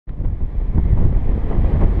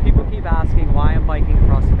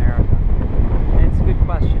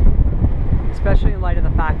especially in light of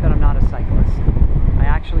the fact that I'm not a cyclist. I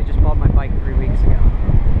actually just bought my bike 3 weeks ago.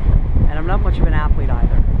 And I'm not much of an athlete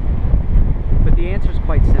either. But the answer is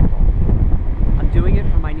quite simple. I'm doing it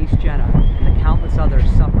for my niece Jenna and the countless others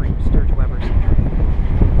suffering from Sturge-Weber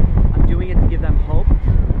Syndrome. I'm doing it to give them hope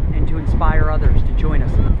and to inspire others to join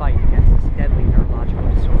us in the fight against this deadly neurological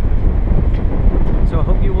disorder. So I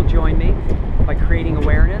hope you will join me by creating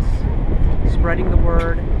awareness, spreading the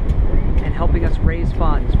word, and helping us raise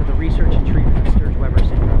funds for the research and treatment of Sturge-Weber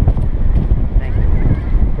Syndrome.